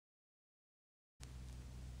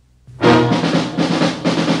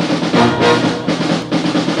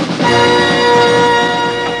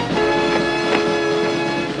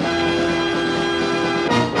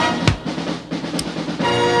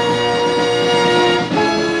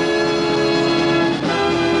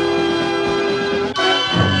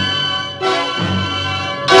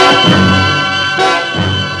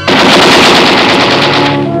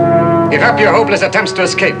your hopeless attempts to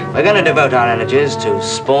escape? We're going to devote our energies to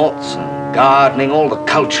sports and gardening, all the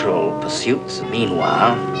cultural pursuits. And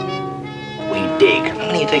meanwhile, we dig. How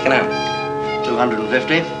many are you taking out?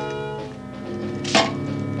 250.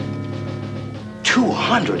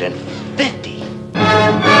 250?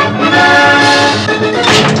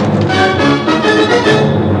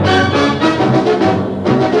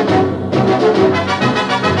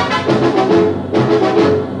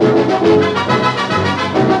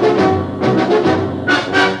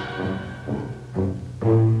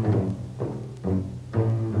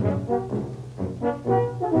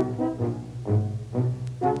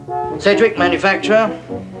 Sedgwick, manufacturer.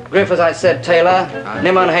 Griff, as I said, tailor.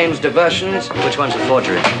 Nimon Hames, diversions. Which one's a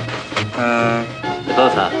forgery? They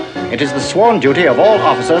both are. It is the sworn duty of all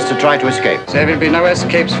officers to try to escape. There will be no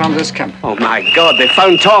escapes from this camp. Oh, my God, they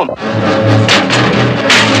found Tom.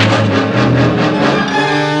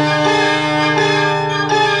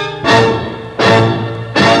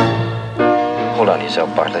 Hold on to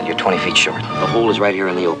yourself, Bartlett. You're 20 feet short. The hole is right here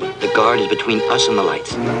in the open. The guard is between us and the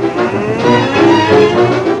lights.